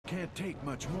can't take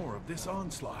much more of this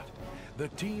onslaught. The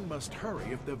team must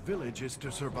hurry if the village is to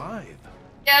survive.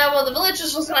 Yeah, well, the village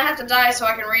is just gonna have to die so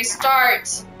I can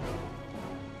restart.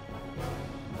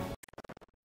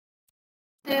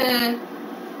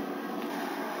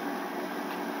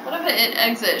 What if I hit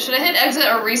exit? Should I hit exit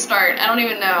or restart? I don't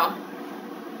even know.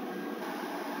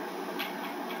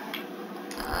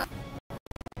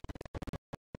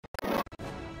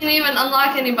 Can't even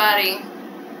unlock anybody.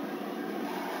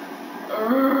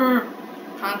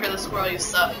 Urgh. Conquer the squirrel, you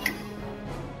suck.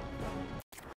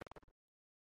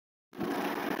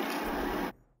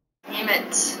 Damn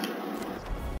it.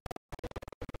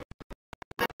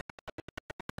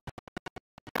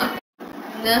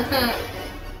 No.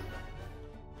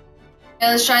 Yeah,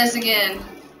 let's try this again.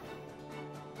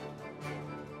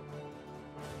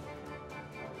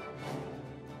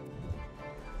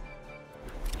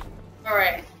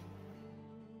 Alright.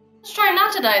 Let's try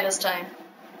not to die this time.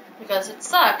 Because it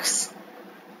sucks.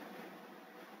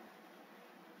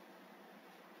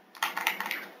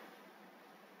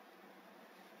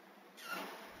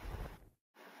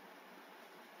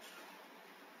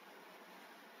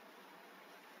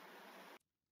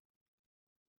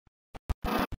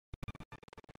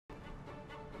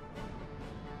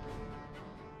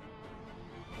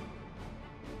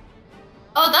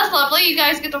 Oh, that's lovely. You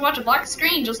guys get to watch a black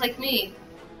screen just like me.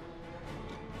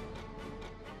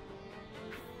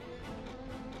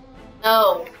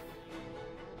 No.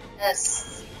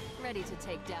 Yes. Ready to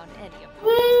take down any opponent.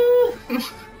 Woo!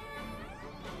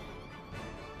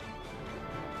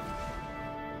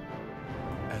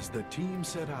 As the team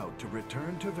set out to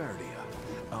return to Verdia,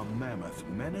 a mammoth,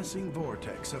 menacing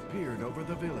vortex appeared over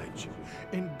the village,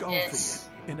 engulfing Yes.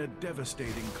 it in a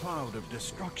devastating cloud of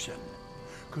destruction.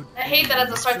 Could I hate that I have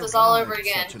to anyone start this all over survive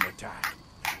again. Such an attack?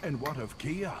 And what of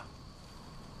Kia?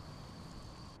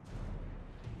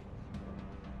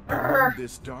 Among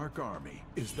this dark army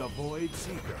is the Void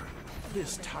Seeker.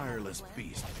 This tireless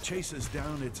beast chases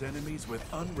down its enemies with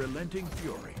unrelenting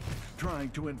fury, trying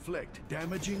to inflict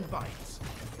damaging bites.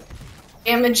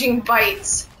 Damaging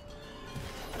bites.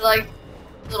 They're like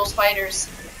little spiders.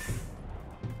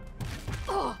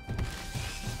 Oh,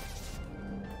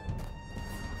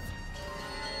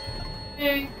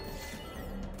 Okay.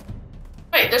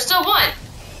 Wait, there's still one.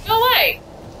 Go away.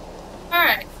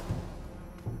 Alright.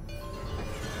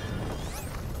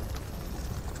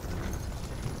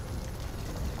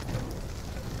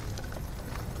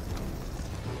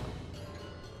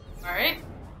 Alright.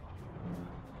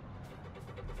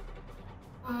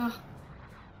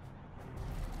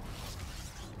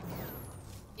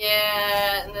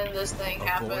 Yeah, and then this thing A void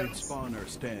happens. spawner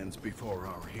stands before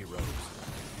our heroes.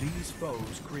 These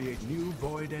foes create new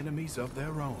void enemies of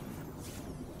their own.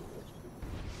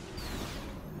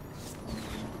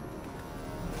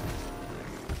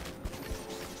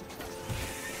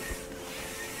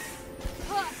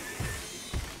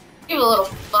 You little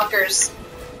fuckers.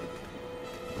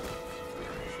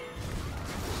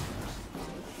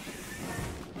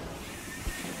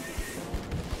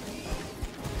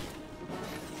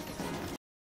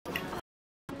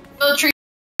 Go tree.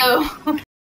 Go.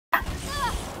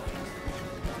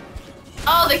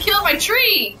 Oh, they killed my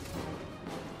tree.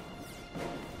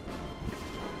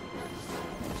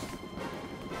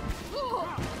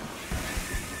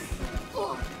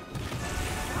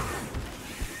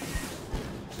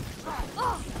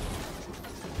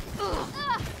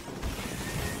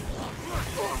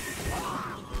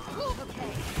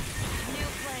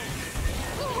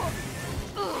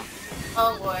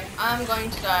 Oh boy, I'm going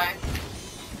to die.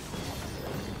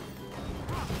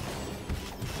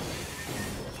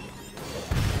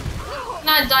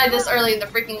 Not die this early in the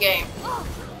freaking game.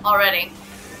 Already.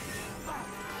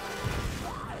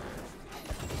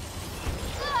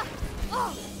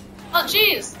 Oh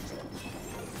jeez.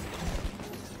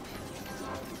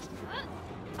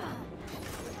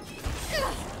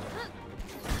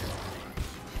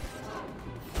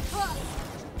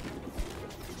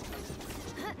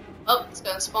 Oh, it's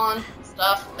gonna spawn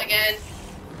stuff again.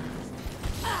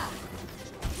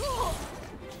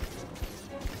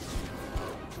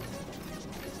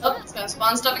 Oh, it's gonna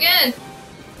spawn stuff again.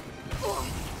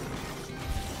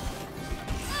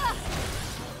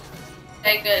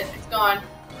 Okay, good. It's gone.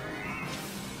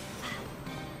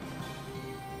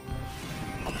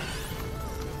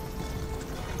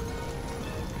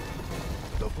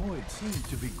 The void seemed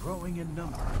to be growing in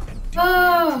number and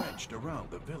deeply entrenched around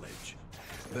the village.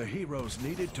 The heroes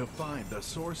needed to find the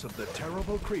source of the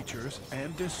terrible creatures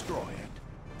and destroy it.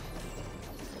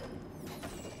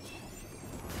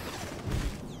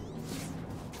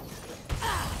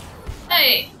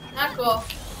 Hey, not cool.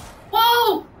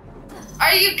 Whoa!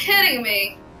 Are you kidding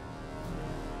me?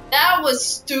 That was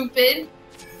stupid.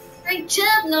 Great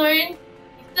job, Lauren. You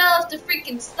fell off the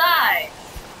freaking side.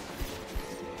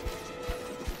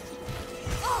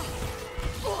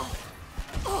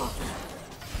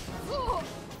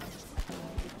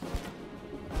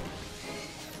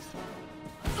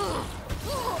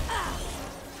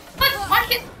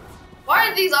 What? Why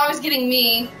are these always getting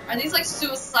me? Are these like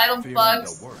suicidal Fearing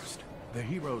bugs? the worst, the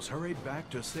heroes hurried back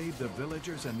to save the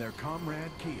villagers and their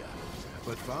comrade Kia,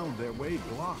 but found their way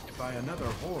blocked by another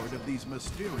horde of these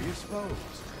mysterious foes.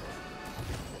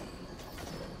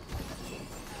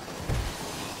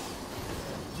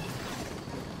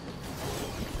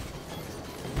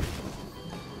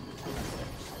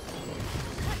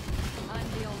 I'm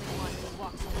the only one who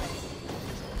walks away.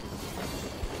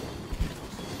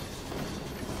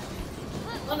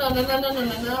 Oh no no no no no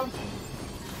no no.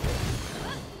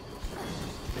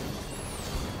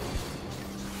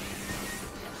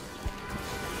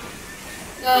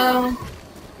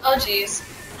 Oh jeez.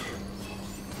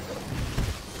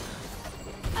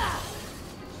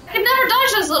 I can never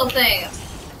dodge those little things.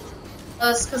 Oh,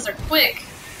 it's because they're quick.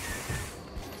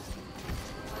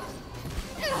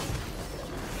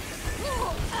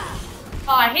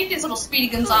 Oh, I hate these little Speedy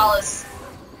Gonzales.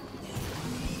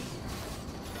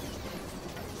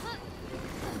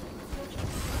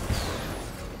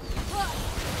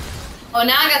 Oh,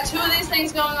 now I got two of these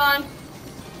things going on.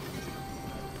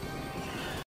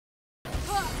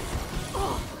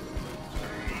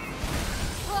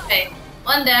 Okay,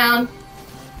 one down.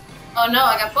 Oh no,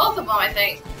 I got both of them, I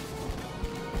think.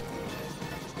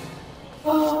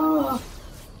 Oh.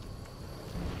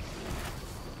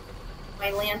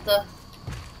 My Lantha.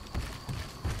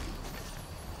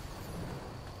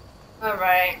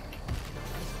 Alright.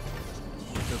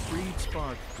 The freed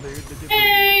spark cleared the debris,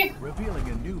 Hey! revealing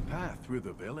a new path through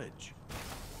the village.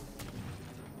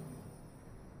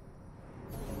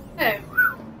 Okay.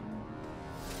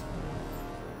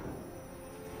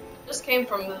 Just came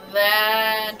from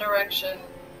that direction.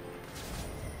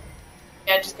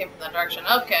 Yeah, it just came from that direction.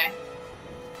 Okay.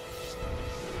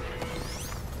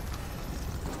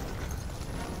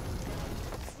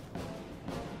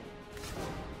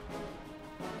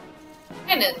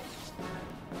 And then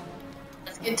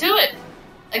let's get to it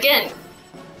again.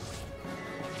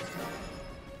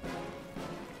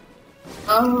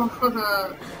 Oh,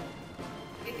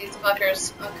 get these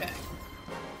fuckers. Okay.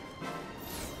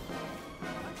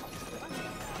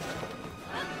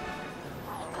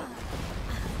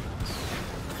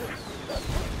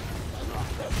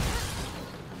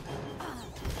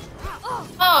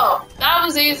 Oh, that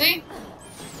was easy.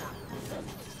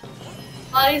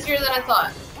 A lot easier than I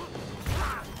thought.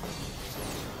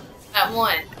 That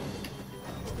one.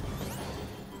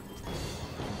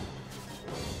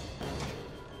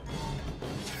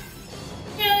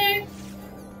 Yay.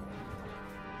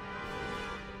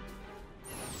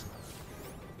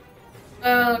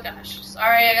 Oh gosh.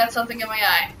 Sorry, I got something in my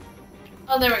eye.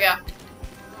 Oh, there we go.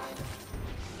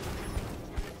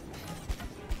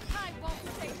 I won't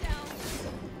stay down.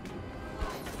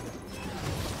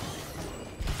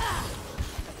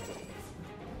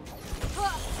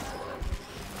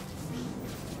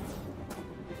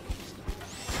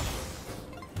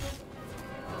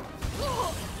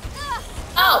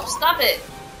 Oh, stop it!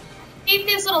 Eat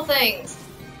these little things.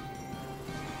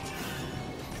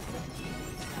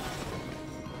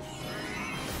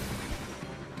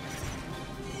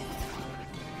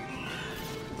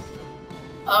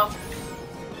 Oh.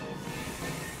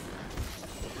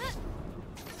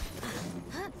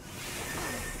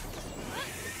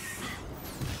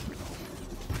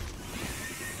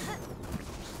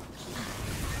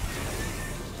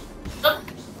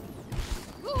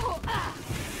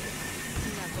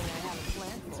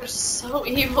 They're so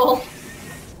evil.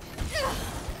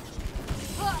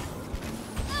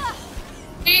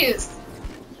 Jeez.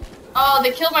 Oh,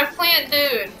 they killed my plant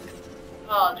dude.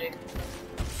 Oh, jeez.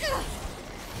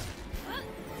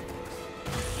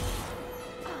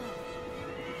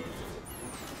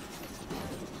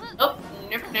 Oh,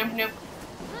 nope, nope, nope.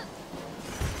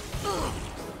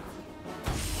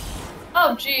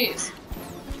 Oh, jeez.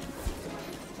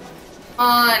 Come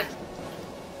on.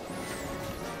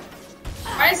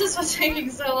 Why is this one taking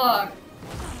so long?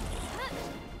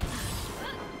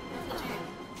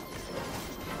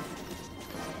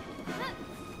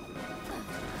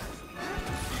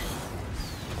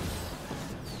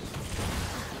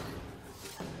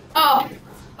 Oh,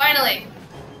 finally.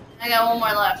 I got one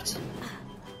more left.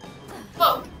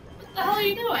 Whoa, what the hell are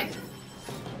you doing?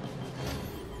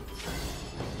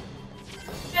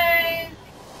 Okay.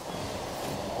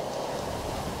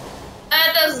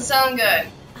 That doesn't sound good.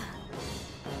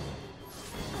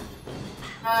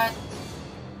 Not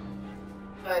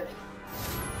good.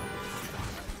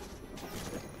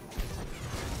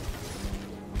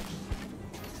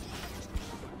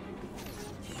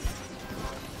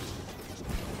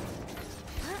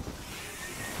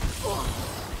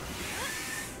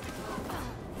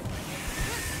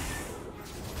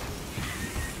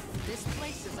 This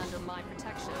place is under my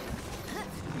protection.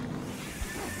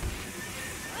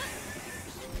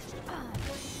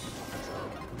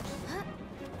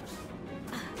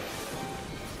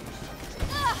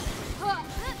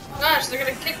 Oh gosh, they're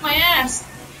gonna kick my ass.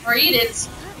 Or eat it.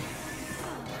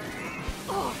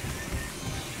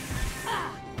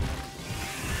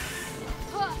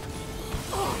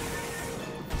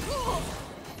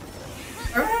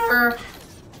 Arr.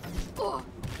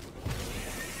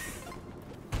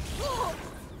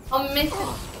 Oh man.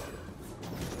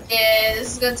 Yeah,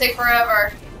 this is gonna take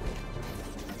forever.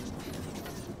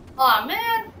 Aw,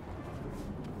 man.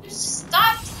 Just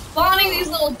stop spawning these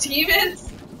little demons.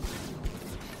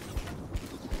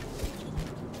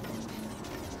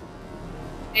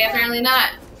 Okay, apparently not.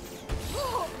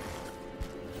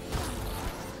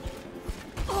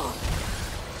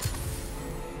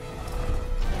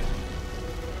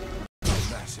 A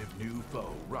massive new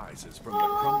foe rises from the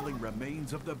crumbling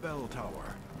remains of the bell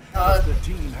tower. Uh, Does the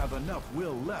team have enough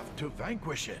will left to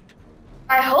vanquish it?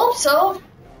 I hope so.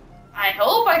 I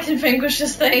hope I can vanquish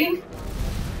this thing.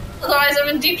 Otherwise, I'm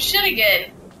in deep shit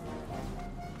again.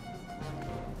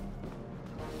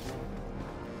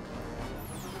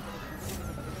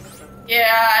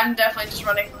 Yeah, I'm definitely just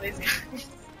running from these guys.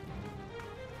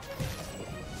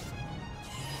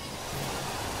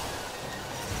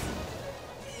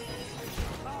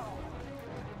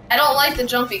 I don't like the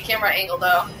jumpy camera angle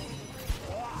though.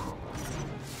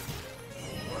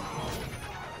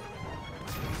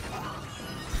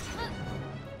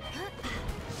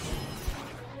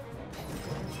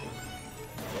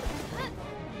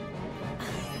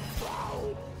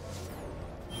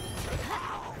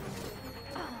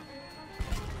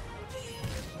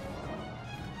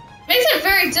 Makes it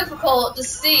very difficult to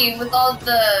see with all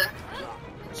the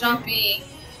jumpy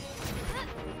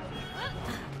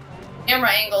camera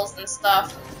angles and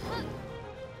stuff.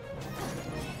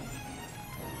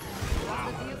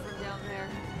 What's the view from down there?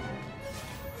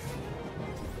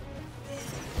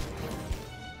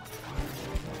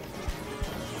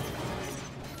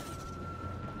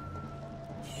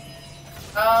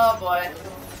 Oh boy.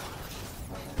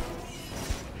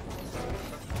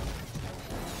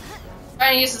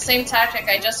 Trying to use the same tactic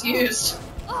I just used.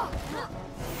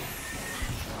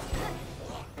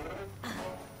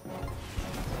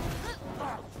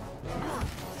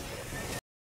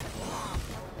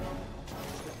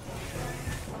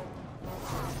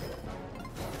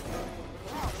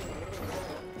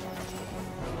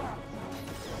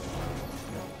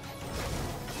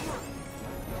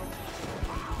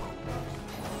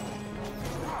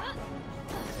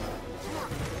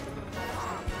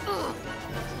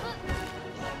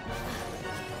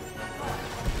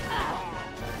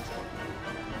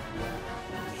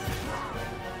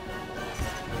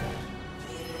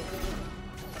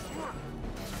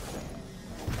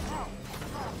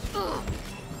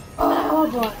 Oh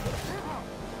boy.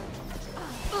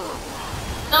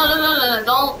 No,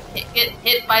 don't get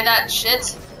hit by that shit.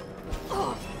 Just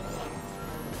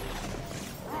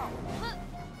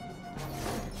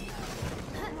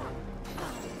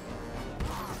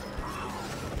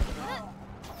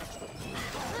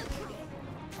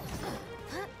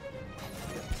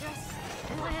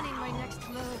planning my next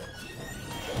move.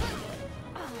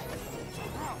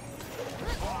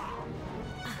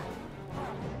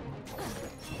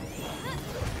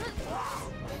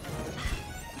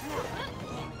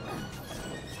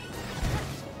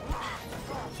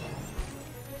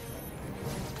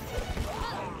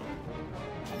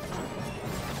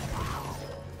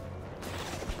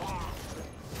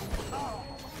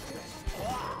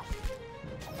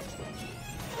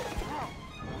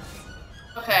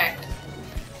 Okay.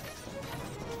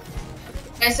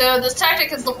 Okay, so this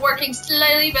tactic is working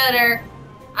slightly better,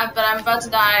 but I'm about to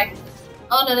die.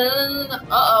 Oh no.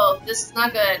 Uh-oh, this is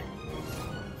not good.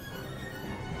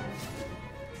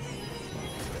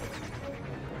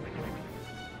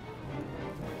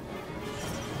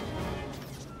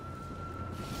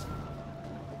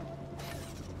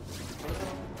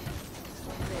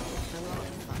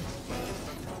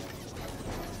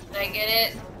 Did I get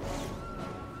it?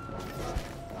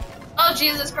 Oh,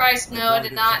 Jesus Christ, no, I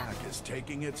did not. The attack is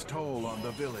taking its toll on the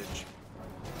village.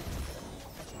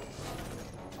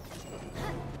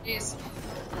 Jeez.